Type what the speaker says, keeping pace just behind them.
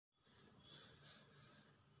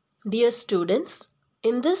Dear students,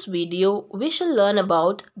 in this video we shall learn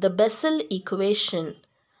about the Bessel equation,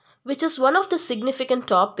 which is one of the significant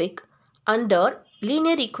topic under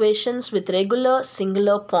linear equations with regular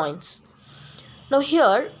singular points. Now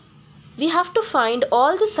here we have to find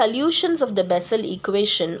all the solutions of the Bessel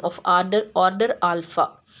equation of order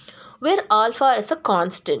alpha, where alpha is a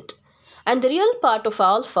constant and the real part of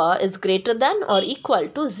alpha is greater than or equal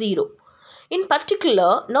to 0. In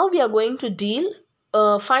particular, now we are going to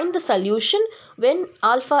find the solution when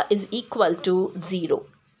alpha is equal to 0.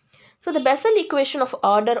 So the Bessel equation of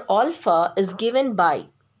order alpha is given by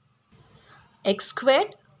x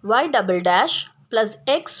squared y double dash plus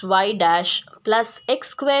xy dash plus x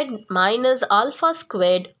squared minus alpha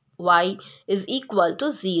squared y is equal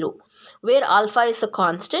to 0, where alpha is a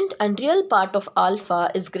constant and real part of alpha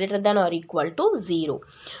is greater than or equal to 0.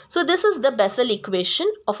 So this is the Bessel equation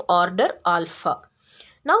of order alpha.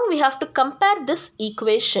 Now we have to compare this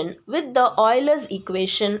equation with the Euler's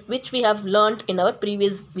equation, which we have learnt in our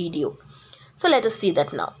previous video. So let us see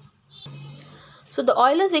that now. So the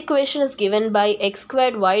Euler's equation is given by x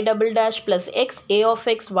squared y double dash plus x a of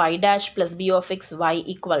x y dash plus b of x y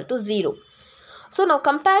equal to 0. So now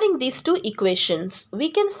comparing these two equations,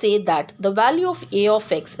 we can say that the value of a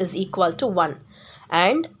of x is equal to 1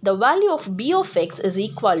 and the value of b of x is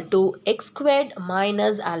equal to x squared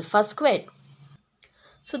minus alpha squared.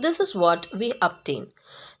 So this is what we obtain.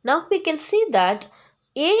 Now we can see that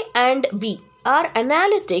a and b are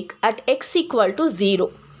analytic at x equal to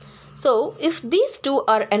 0. So if these two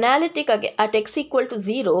are analytic at x equal to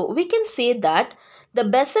 0, we can say that the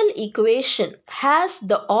Bessel equation has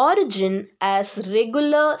the origin as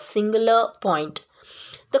regular singular point.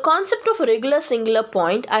 The concept of regular singular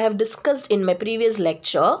point I have discussed in my previous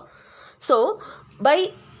lecture. So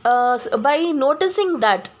by noticing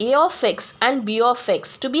that a of x and b of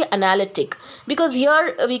x to be analytic, because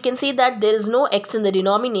here we can see that there is no x in the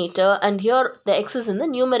denominator and here the x is in the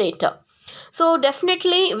numerator. So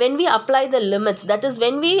definitely when we apply the limits, that is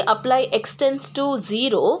when we apply x tends to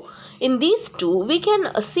 0 in these two, we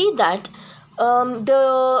can see that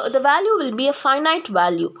the value will be a finite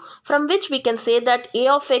value, from which we can say that a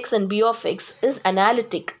of x and b of x is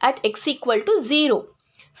analytic at x equal to 0.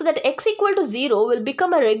 So that x equal to 0 will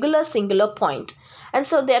become a regular singular point. And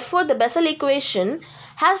so therefore the Bessel equation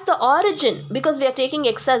has the origin, because we are taking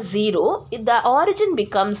x as 0, the origin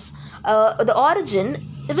becomes, the origin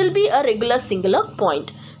will be a regular singular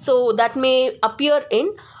point. So that may appear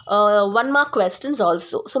in 1 mark questions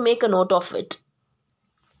also. So make a note of it.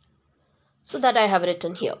 So that I have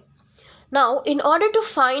written here. Now in order to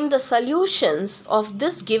find the solutions of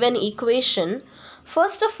this given equation,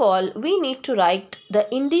 first of all we need to write the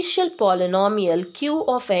indicial polynomial q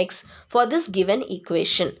of x for this given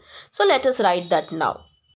equation. So let us write that now.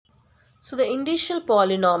 So the indicial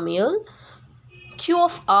polynomial q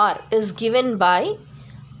of r is given by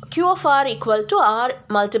q of r equal to r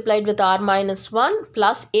multiplied with r minus 1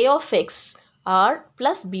 plus a of x r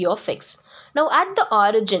plus b of x. Now at the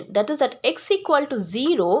origin, that is at x equal to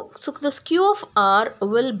 0, so this q of r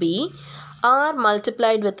will be r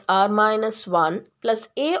multiplied with r minus 1 plus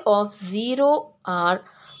a of 0 r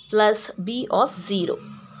plus b of 0.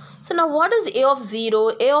 So now what is a of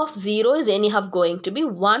 0? A of 0 is anyhow going to be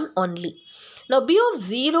 1 only. Now b of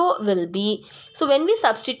 0 will be, so when we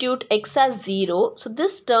substitute x as 0, so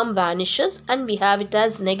this term vanishes and we have it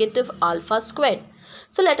as negative alpha squared.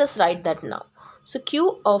 So let us write that now. So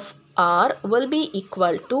q of r will be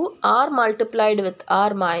equal to r multiplied with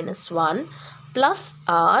r minus 1 plus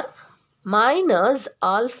r minus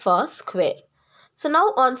alpha square. So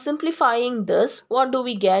now on simplifying this, what do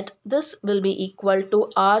we get? This will be equal to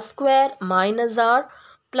r square minus r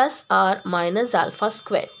plus r minus alpha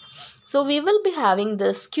square. So we will be having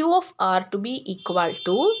this q of r to be equal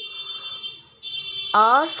to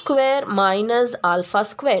r square minus alpha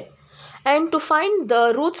square. And to find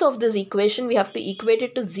the roots of this equation, we have to equate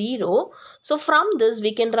it to 0. So from this,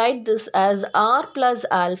 we can write this as r plus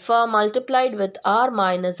alpha multiplied with r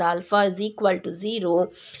minus alpha is equal to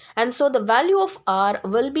 0. And so the value of r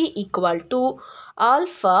will be equal to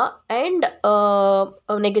alpha and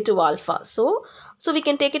negative alpha. So we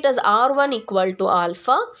can take it as r1 equal to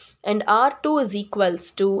alpha and r2 is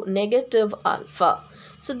equals to negative alpha.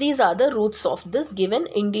 So these are the roots of this given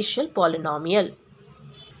indicial polynomial.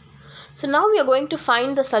 So now we are going to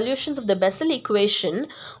find the solutions of the Bessel equation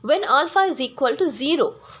when alpha is equal to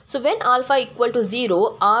 0. So when alpha equal to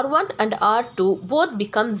 0, r1 and r2 both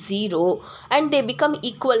become 0 and they become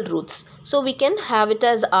equal roots. So we can have it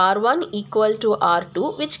as r1 equal to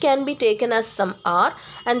r2, which can be taken as some r,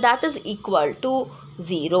 and that is equal to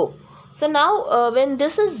 0. So now when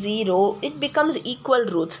this is 0, it becomes equal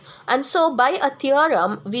roots. And so by a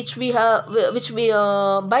theorem by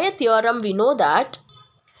a theorem we know that,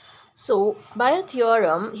 so by a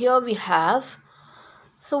theorem here we have,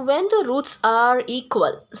 so when the roots are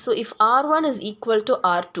equal, so if R1 is equal to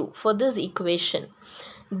R2 for this equation,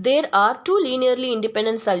 there are two linearly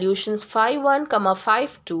independent solutions phi 1 comma phi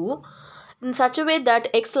 2 in such a way that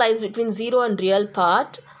x lies between 0 and real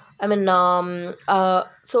part. I mean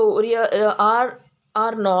so real r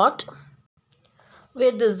naught,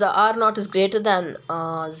 where this r naught is greater than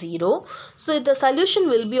 0. So the solution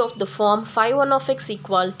will be of the form phi 1 of x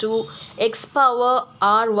equal to x power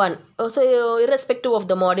r1. So irrespective of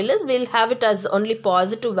the modulus, we'll have it as only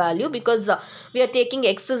positive value because we are taking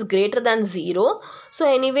x is greater than 0. So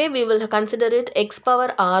anyway, we will consider it x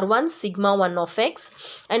power r1 sigma 1 of x,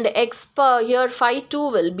 and x power here phi 2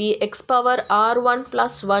 will be x power r1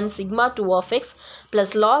 plus 1 sigma 2 of x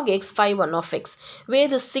plus log x phi 1 of x, where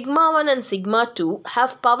the sigma 1 and sigma 2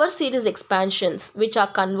 have power series expansions which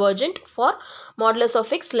are convergent for modulus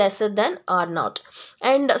of x lesser than r naught,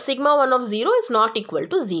 and sigma 1 of 0 is not equal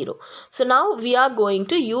to 0. So now we are going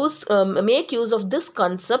to make use of this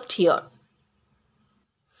concept here.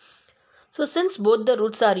 So since both the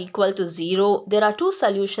roots are equal to 0, there are two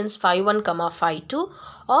solutions phi 1 comma phi 2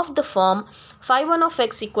 of the form phi 1 of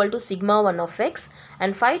x equal to sigma 1 of x,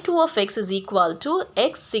 and phi 2 of x is equal to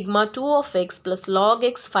x sigma 2 of x plus log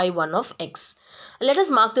x phi 1 of x. Let us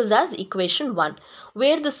mark this as equation 1,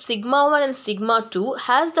 where the sigma 1 and sigma 2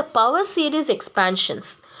 has the power series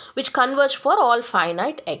expansions which converge for all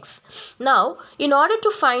finite x. Now, in order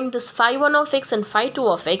to find this phi 1 of x and phi 2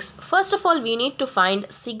 of x, first of all we need to find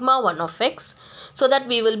sigma 1 of x, so that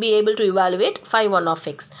we will be able to evaluate phi 1 of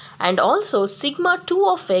x, and also sigma 2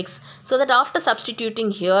 of x, so that after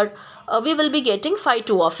substituting here we will be getting phi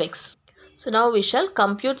 2 of x. So now we shall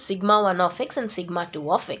compute sigma 1 of x and sigma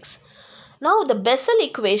 2 of x. Now the Bessel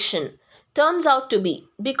equation turns out to be,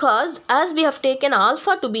 because as we have taken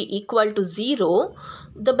alpha to be equal to 0,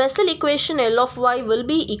 the Bessel equation L of y will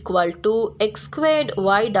be equal to x squared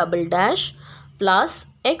y double dash plus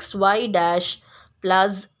xy dash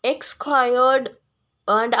plus x squared,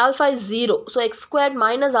 and alpha is 0. So x squared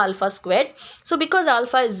minus alpha squared. So because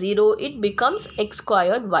alpha is 0, it becomes x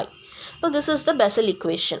squared y. So this is the Bessel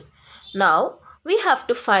equation. Now we have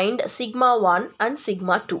to find sigma 1 and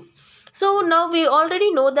sigma 2. So now we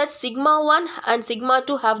already know that sigma 1 and sigma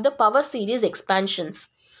 2 have the power series expansions.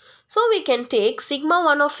 So we can take sigma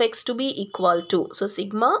 1 of x to be equal to, so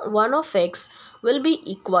sigma 1 of x will be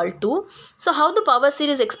equal to, so how the power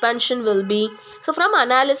series expansion will be? So from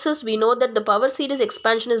analysis we know that the power series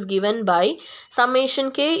expansion is given by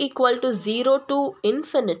summation k equal to 0 to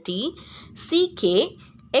infinity ck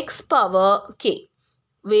x power k,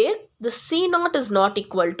 where the c naught is not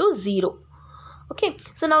equal to 0. Okay,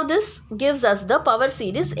 so now this gives us the power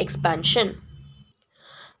series expansion.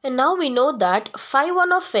 And now we know that phi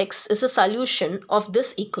 1 of x is a solution of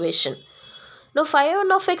this equation. Now phi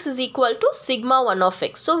 1 of x is equal to sigma 1 of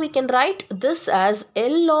x. So we can write this as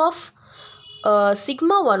L of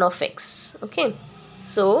sigma 1 of x. Okay,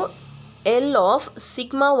 so L of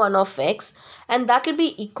sigma 1 of x, and that will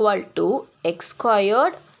be equal to x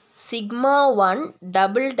squared sigma 1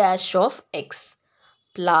 double dash of x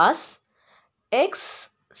plus x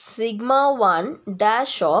sigma 1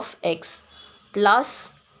 dash of x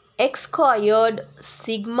plus x squared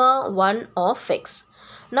sigma 1 of x.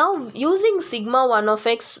 Now using sigma 1 of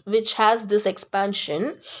x, which has this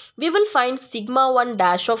expansion, we will find sigma 1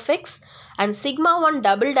 dash of x and sigma 1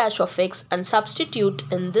 double dash of x and substitute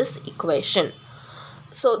in this equation.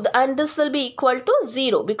 So and this will be equal to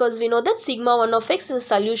 0, because we know that sigma 1 of x is a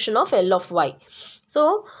solution of L of y.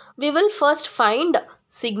 So we will first find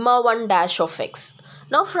sigma 1 dash of x.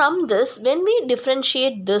 Now from this, when we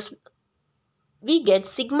differentiate this, we get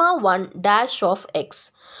sigma 1 dash of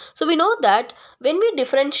x. So we know that when we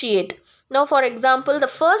differentiate, now for example the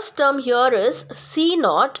first term here is c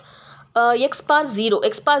naught x bar 0.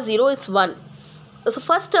 X bar 0 is 1. So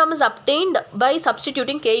first term is obtained by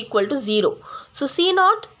substituting k equal to 0. So c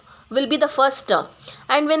naught will be the first term,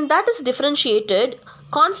 and when that is differentiated,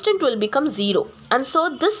 constant will become 0, and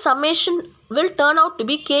so this summation will turn out to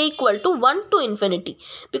be k equal to 1 to infinity,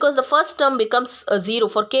 because the first term becomes 0.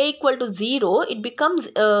 For k equal to 0, it becomes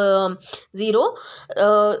 0,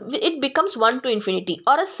 it becomes 1 to infinity,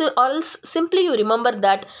 or else simply you remember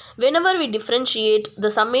that whenever we differentiate the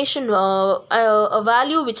summation, a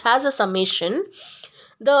value which has a summation,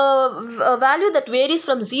 the value that varies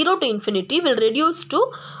from 0 to infinity will reduce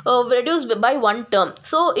by one term.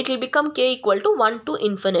 So it will become k equal to 1 to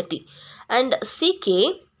infinity, and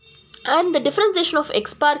ck And the differentiation of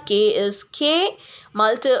x bar k is k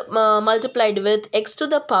multiplied with x to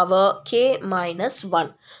the power k minus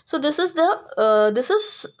 1. So this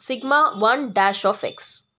is sigma 1 dash of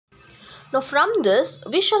x. Now from this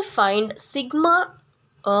we shall find sigma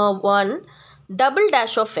 1 double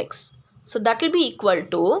dash of x. So that will be equal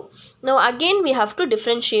to, now again we have to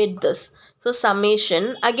differentiate this. So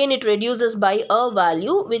summation, again it reduces by a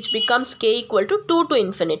value which becomes k equal to 2 to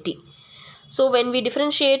infinity. So when we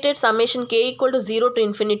differentiated summation k equal to 0 to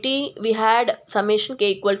infinity, we had summation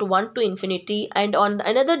k equal to 1 to infinity, and on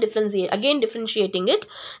another differentiating it,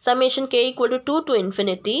 summation k equal to 2 to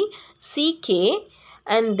infinity ck,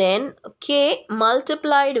 and then k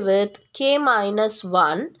multiplied with k minus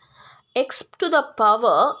 1 x to the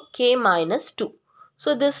power k minus 2.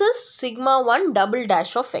 So this is sigma 1 double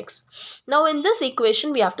dash of x. Now in this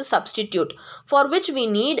equation we have to substitute, for which we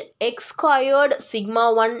need x squared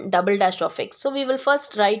sigma 1 double dash of x. So we will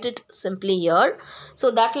first write it simply here. So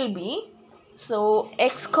that will be, so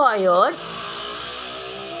x squared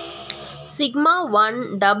sigma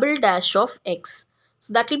 1 double dash of x.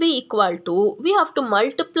 So that will be equal to, we have to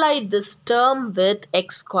multiply this term with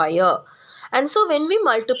x square. And so when we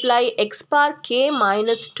multiply x bar k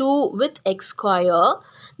minus 2 with x square,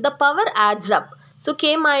 the power adds up. So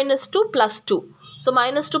k minus 2 plus 2. So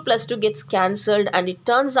minus 2 plus 2 gets cancelled, and it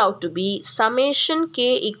turns out to be summation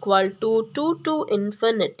k equal to 2 to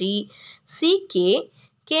infinity ck,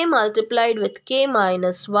 k multiplied with k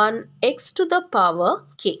minus 1 x to the power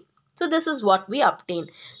k. So this is what we obtain.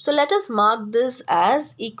 So let us mark this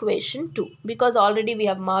as equation 2, because already we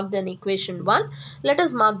have marked an equation 1. Let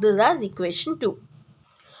us mark this as equation 2.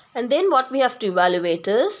 And then what we have to evaluate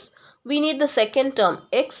is, we need the second term,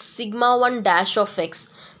 x sigma 1 dash of x.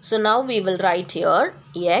 So now we will write here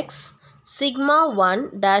x sigma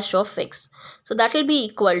 1 dash of x. So that will be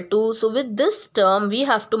equal to, so with this term we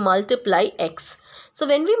have to multiply x. So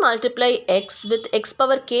when we multiply x with x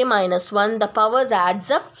power k minus 1, the powers adds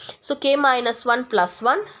up. So k minus 1 plus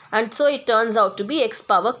 1, and so it turns out to be x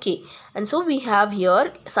power k. And so we have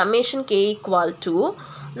here summation k equal to,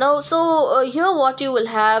 now so here what you will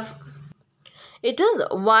have, it is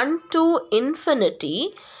 1 to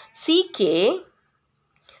infinity ck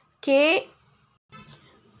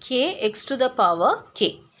k x to the power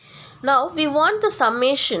k. Now we want the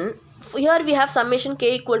summation, here we have summation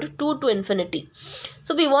k equal to 2 to infinity.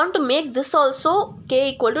 So we want to make this also k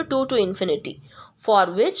equal to 2 to infinity, for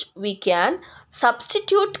which we can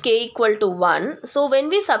substitute k equal to 1. So when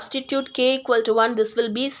we substitute k equal to 1, this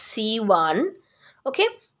will be c1, okay,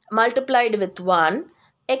 multiplied with 1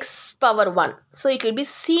 x power 1. So it will be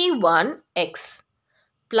c1 x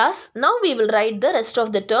plus, now we will write the rest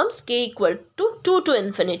of the terms, k equal to 2 to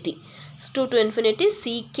infinity. So 2 to infinity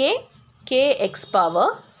ck k x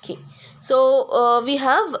power k. So we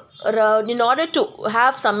have, in order to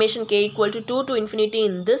have summation k equal to 2 to infinity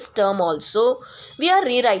in this term also, we are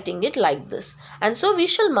rewriting it like this. And so we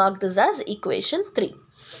shall mark this as equation 3.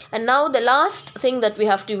 And now the last thing that we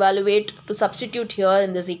have to evaluate, to substitute here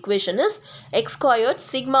in this equation, is x squared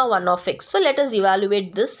sigma 1 of x. So let us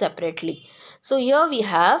evaluate this separately. So here we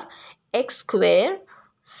have x square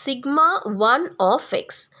sigma 1 of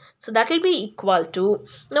x. So that will be equal to,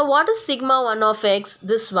 now what is sigma 1 of x?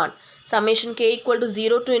 This one, summation k equal to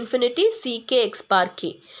 0 to infinity ck x bar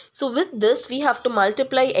k. So with this we have to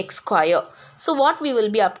multiply x square. So what we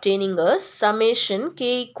will be obtaining is summation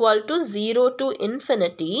k equal to 0 to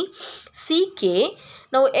infinity ck.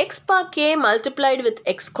 Now x bar k multiplied with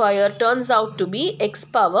x square turns out to be x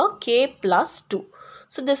power k plus 2.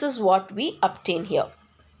 So this is what we obtain here.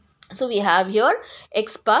 So we have here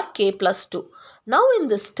x bar k plus 2. Now in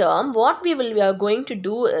this term, what we are going to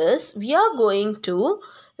do is, we are going to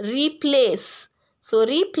replace. So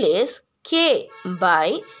replace k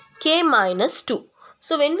by k minus 2.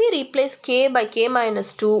 So when we replace k by k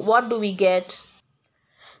minus 2, what do we get?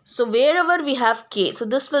 So wherever we have k, so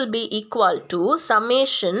this will be equal to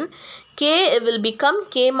summation k will become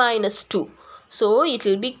k minus 2. So it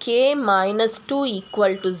will be k minus 2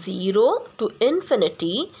 equal to 0 to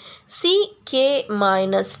infinity ck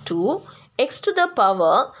minus 2 x to the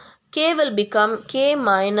power k will become k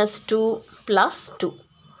minus 2 plus 2.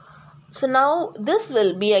 So now this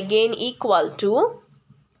will be again equal to,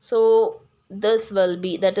 so this will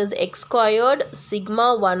be, that is x squared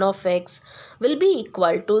sigma 1 of x will be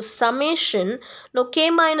equal to summation, now k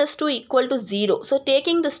minus 2 equal to 0. So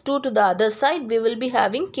taking this 2 to the other side, we will be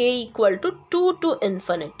having k equal to 2 to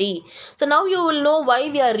infinity. So now you will know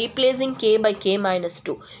why we are replacing k by k minus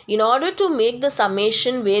 2. In order to make the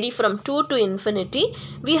summation vary from 2 to infinity,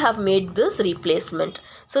 we have made this replacement.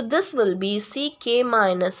 So this will be ck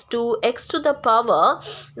minus 2 x to the power.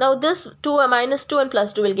 Now this 2 minus 2 and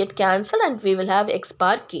plus 2 will get cancelled and we will have x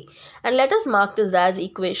bar k. And let us mark this as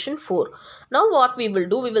equation 4. Now what we will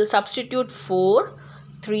do, we will substitute 4,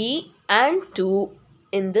 3 and 2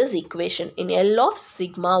 in this equation in L of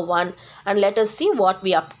sigma 1, and let us see what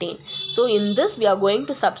we obtain. So in this we are going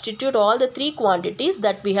to substitute all the three quantities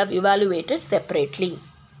that we have evaluated separately.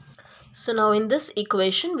 So now in this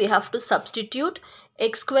equation we have to substitute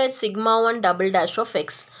x squared sigma 1 double dash of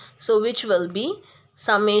x. So which will be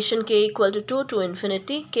summation k equal to 2 to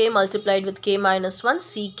infinity k multiplied with k minus 1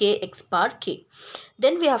 ck x bar k.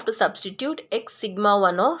 Then we have to substitute x sigma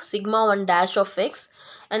 1 of sigma 1 dash of x,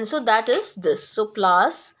 and so that is this. So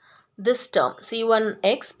plus this term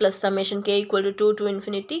c1x plus summation k equal to 2 to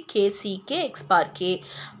infinity k ck x bar k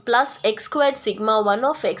plus x squared sigma 1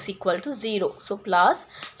 of x equal to 0. So plus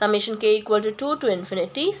summation k equal to 2 to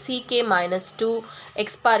infinity ck minus 2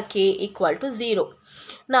 x bar k equal to 0.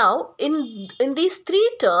 Now in these three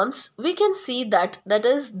terms we can see that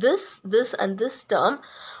is this and this term.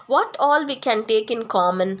 What all we can take in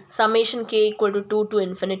common? Summation k equal to 2 to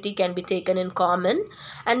infinity can be taken in common,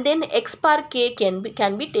 and then x bar k can be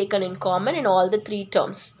taken in common in all the three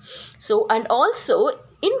terms. So and also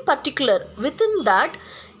in particular within that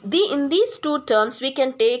in these two terms we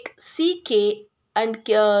can take ck and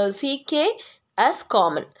ck as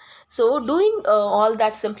common. So doing all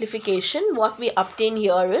that simplification, what we obtain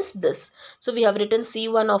here is this. So we have written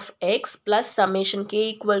c1 of x plus summation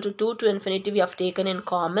k equal to 2 to infinity we have taken in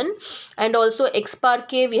common, and also x bar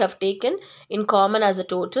k we have taken in common as a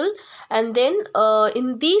total, and then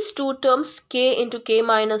in these two terms k into k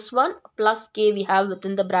minus 1 plus k we have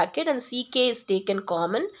within the bracket, and ck is taken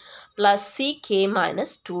common plus ck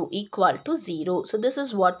minus 2 equal to 0. So this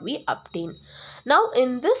is what we obtain. Now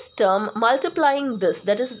in this term multiplying this,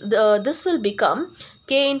 that is this will become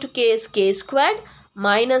k into k is k squared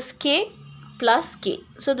minus k plus k.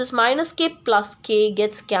 So this minus k plus k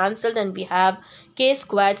gets cancelled and we have k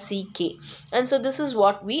squared ck, and so this is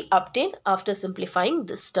what we obtain after simplifying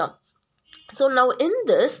this term. So now in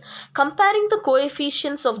this, comparing the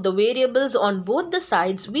coefficients of the variables on both the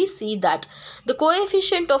sides, we see that the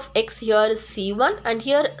coefficient of x here is c1, and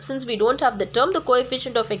here since we don't have the term, the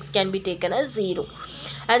coefficient of x can be taken as 0.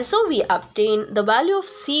 And so we obtain the value of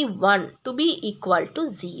c1 to be equal to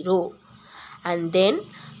 0. And then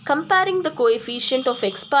comparing the coefficient of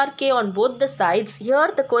x bar k on both the sides,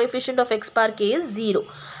 here the coefficient of x bar k is 0.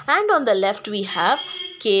 And on the left we have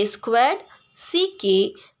k squared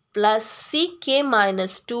ck plus ck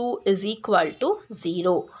minus 2 is equal to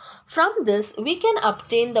 0. From this we can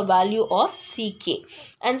obtain the value of ck.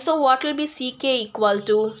 And so what will be ck equal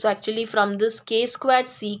to? So actually from this k squared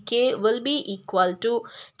ck will be equal to,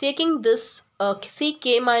 taking this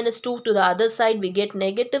ck minus 2 to the other side, we get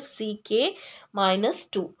negative ck minus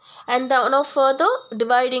 2. And now further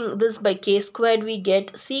dividing this by k squared, we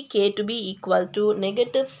get ck to be equal to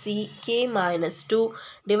negative ck minus 2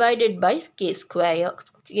 divided by k square,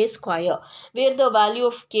 where the value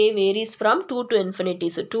of k varies from 2 to infinity.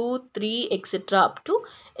 So 2, 3, etc. up to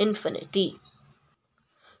infinity.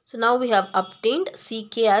 So now we have obtained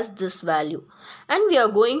ck as this value, and we are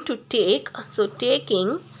going to take, so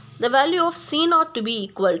taking the value of c0 to be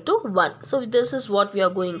equal to 1. So this is what we are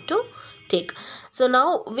going to take. So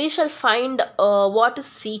now we shall find what is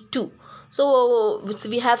c2. So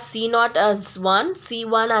we have c0 as 1,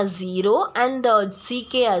 c1 as 0, and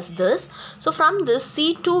ck as this. So from this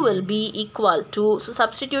c2 will be equal to, so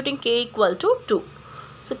substituting k equal to 2.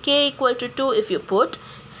 So k equal to 2 if you put,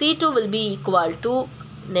 c2 will be equal to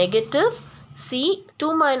negative c,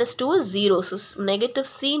 2 minus 2 is 0. So negative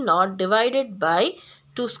c0 divided by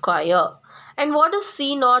 2 square. And what is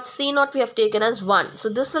c0? c0 we have taken as 1. So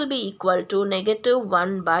this will be equal to negative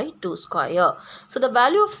 1 by 2 square. So the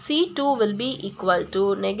value of c2 will be equal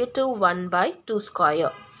to negative 1 by 2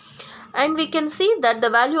 square. And we can see that the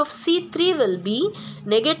value of c3 will be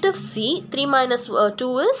negative c, 3 minus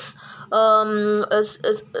 2 is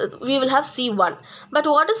we will have c1. But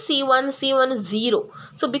what is c1? c1 is 0.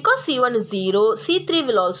 So because c1 is 0, c3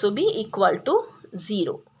 will also be equal to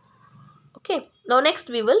 0. Okay, now next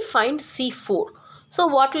we will find c4. So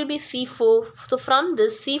what will be c4? So from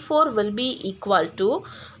this c4 will be equal to,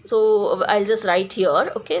 so I'll just write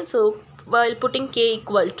here. Okay, so while putting k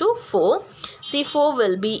equal to 4, c4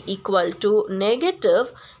 will be equal to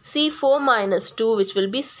negative c4 minus 2, which will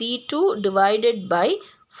be c2 divided by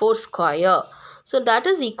 4 square. So that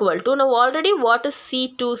is equal to, now already what is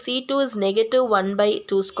C2? C2 is negative 1 by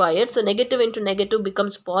 2 squared. So negative into negative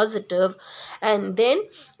becomes positive. And then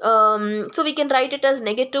so we can write it as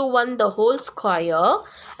negative 1 the whole square.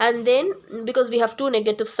 And then because we have two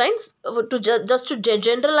negative signs, to just to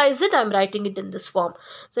generalize it, I am writing it in this form.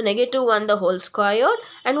 So negative 1 the whole square.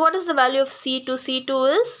 And what is the value of C2?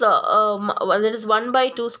 C2 is that is 1 by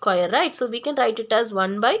 2 square, right? So we can write it as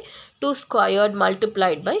 1 by 2 squared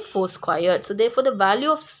multiplied by 4 squared. So therefore the value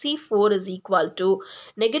of C4 is equal to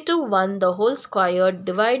negative 1 the whole squared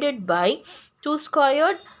divided by 2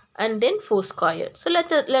 squared and then 4 squared. So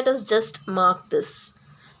let us just mark this.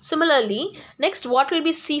 Similarly, next what will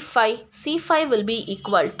be C5? C5 will be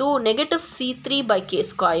equal to negative C3 by k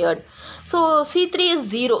squared. So C3 is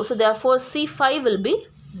 0. So therefore C5 will be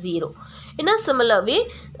 0. In a similar way,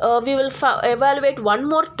 we will evaluate one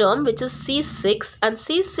more term, which is C6, and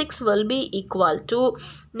C6 will be equal to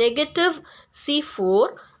negative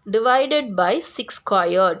C4 divided by 6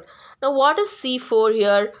 squared. Now what is C4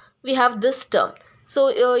 here? We have this term.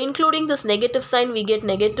 So including this negative sign, we get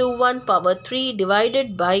negative 1 power 3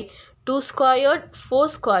 divided by 2 squared, 4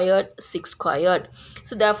 squared, 6 squared.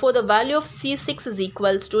 So therefore the value of C6 is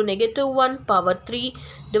equals to negative 1 power 3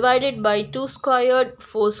 divided by 2 squared,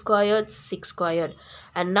 4 squared, 6 squared.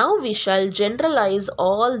 And now we shall generalize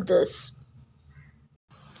all this.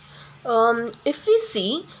 If we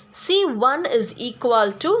see, C1 is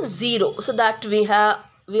equal to 0. So that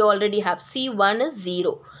we already have C1 is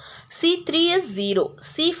 0. C3 is 0.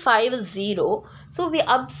 C5 is 0. So we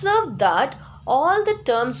observe that all the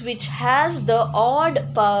terms which has the odd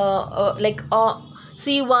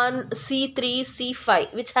C1, C3,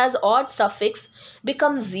 C5 which has odd suffix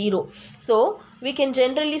becomes 0. So we can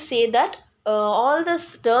generally say that all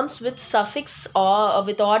the terms with suffix or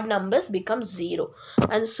with odd numbers become 0.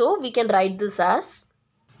 And so we can write this as,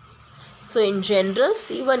 so in general,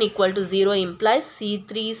 C1 equal to 0 implies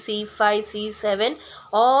C3, C5, C7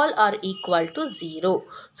 all are equal to 0.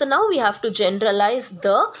 So now we have to generalize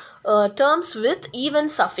the terms with even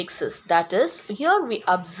suffixes. That is, here we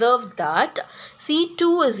observe that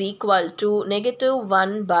C2 is equal to negative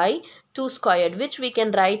 1 by 2 squared, which we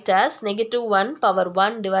can write as negative 1 power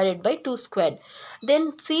 1 divided by 2 squared.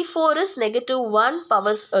 Then C4 is negative 1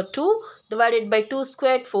 power 2 divided by 2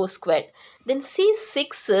 squared, 4 squared. Then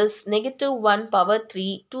C6 is negative 1 power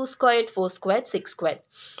 3, 2 squared, 4 squared, 6 squared.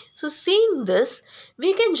 So seeing this,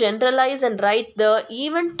 we can generalize and write the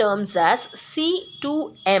even terms as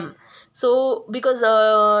C2M. So because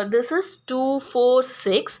this is 2, 4,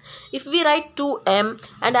 6, if we write 2M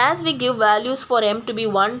and as we give values for M to be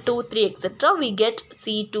 1, 2, 3 etc., we get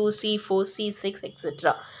C2, C4, C6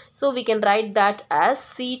 etc. So we can write that as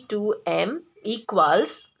C2M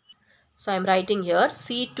equals, so I am writing here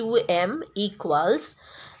C2M equals,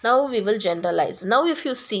 now we will generalize. Now if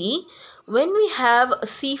you see, when we have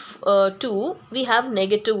C2, we have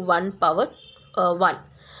negative 1 power 1.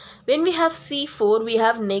 When we have C4, we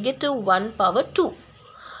have negative 1 power 2.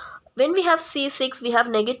 When we have C6, we have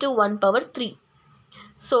negative 1 power 3.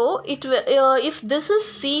 So if this is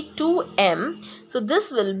C2M, so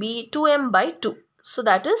this will be 2M by 2. So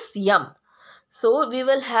that is M. So we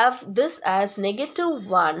will have this as negative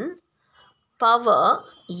 1 power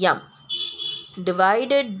M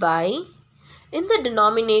divided by, in the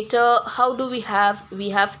denominator, how do we have?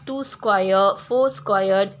 We have 2 square, 4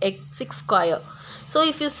 squared, 6 square. So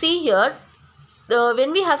if you see here,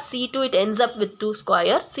 when we have C2, it ends up with 2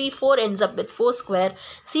 square, C4 ends up with 4 square,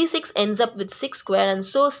 C6 ends up with 6 square, and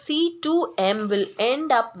so C2M will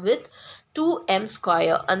end up with 2M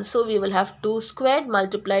square. And so we will have 2 squared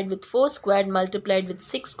multiplied with 4 squared multiplied with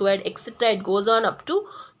 6 squared, etc. It goes on up to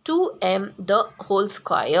 2M the whole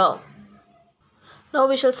square. Now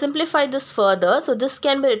we shall simplify this further. So this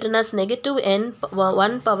can be written as negative n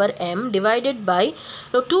 1 power m divided by,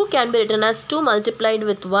 now 2 can be written as 2 multiplied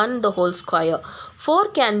with 1 the whole square. 4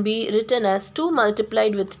 can be written as 2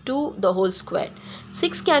 multiplied with 2 the whole squared.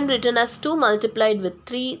 6 can be written as 2 multiplied with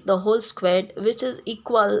 3 the whole squared, which is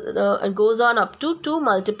equal and goes on up to 2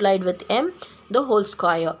 multiplied with m the whole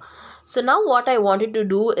square. So now what I wanted to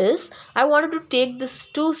do is, I wanted to take this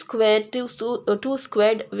 2 squared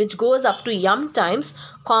which goes up to m times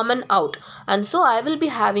common out. And so I will be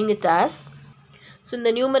having it as, so in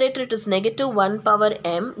the numerator it is negative 1 power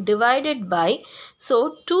m divided by,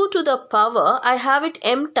 so 2 to the power, I have it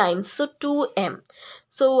m times, so 2m.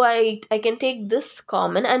 So I can take this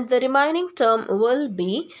common and the remaining term will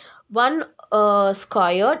be 1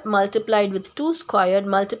 squared multiplied with 2 squared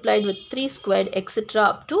multiplied with 3 squared etc.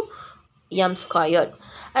 up to m squared.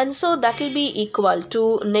 And so that will be equal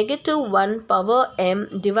to negative 1 power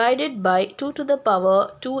m divided by 2 to the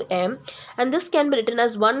power 2m, and this can be written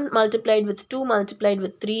as 1 multiplied with 2 multiplied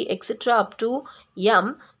with 3 etc. up to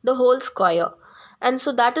m the whole square. And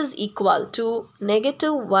so that is equal to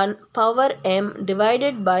negative 1 power m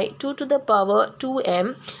divided by 2 to the power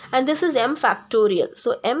 2m, and this is m factorial.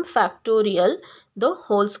 So m factorial the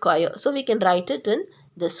whole square. So we can write it in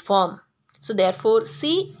this form. So therefore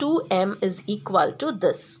C2m is equal to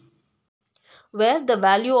this, where the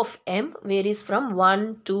value of m varies from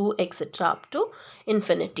 1, 2, etc. up to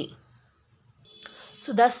infinity.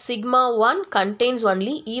 So thus sigma 1 contains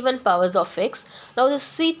only even powers of x. Now this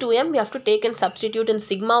C2m we have to take and substitute in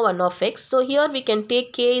sigma 1 of x. So here we can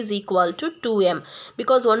take k is equal to 2m,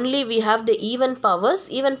 because only we have the even powers.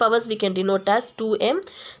 Even powers we can denote as 2m.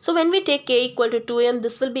 So when we take k equal to 2m,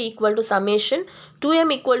 this will be equal to summation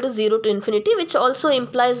 2m equal to 0 to infinity, which also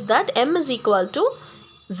implies that m is equal to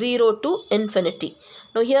 0 to infinity.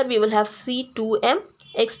 Now here we will have C2m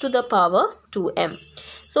x to the power 2m.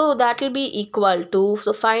 So that will be equal to,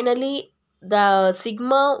 so finally the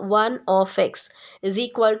sigma 1 of x is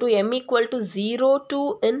equal to m equal to 0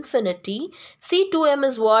 to infinity. C2m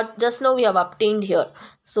is what just now we have obtained here.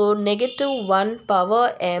 So negative 1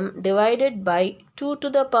 power m divided by 2 to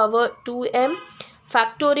the power 2m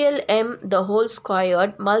factorial m the whole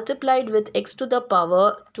squared multiplied with x to the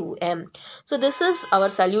power 2m. So this is our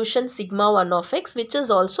solution sigma 1 of x, which is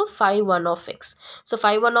also phi 1 of x. So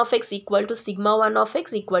phi 1 of x equal to sigma 1 of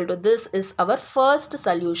x equal to this is our first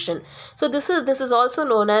solution. So this is also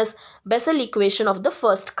known as Bessel equation of the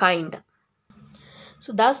first kind.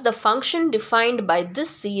 So thus the function defined by this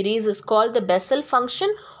series is called the Bessel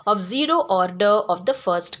function of zero order of the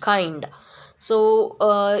first kind. So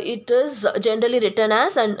it is generally written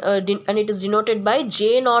as and it is denoted by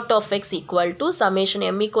j naught of x equal to summation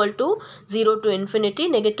m equal to 0 to infinity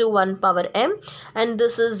negative 1 power m, and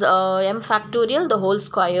this is m factorial the whole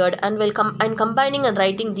squared, and combining and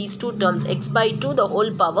writing these two terms x by 2 the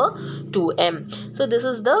whole power 2m. So this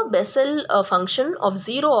is the Bessel function of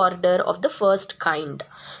zero order of the first kind.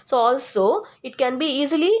 So also it can be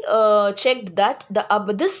easily checked that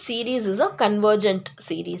this series is a convergent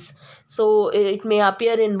series. So it may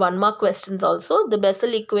appear in 1 mark questions also. The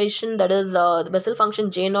Bessel equation, that is the Bessel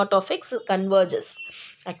function j naught of x, converges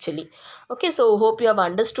actually. Okay, so hope you have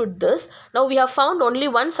understood this. Now we have found only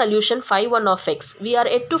one solution phi 1 of x. We are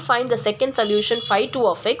yet to find the second solution phi 2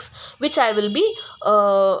 of x, which I will be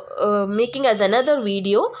making as another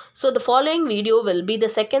video. So the following video will be the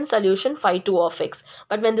second solution phi 2 of x.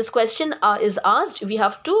 But when this question is asked, we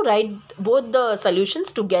have to write both the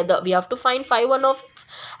solutions together. We have to find phi 1 of x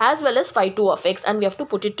as well as phi 2 of x, and we have to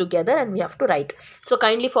put it together and we have to write. So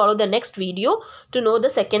kindly follow the next video to know the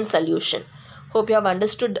second solution. Hope you have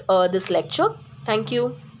understood this lecture. Thank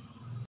you.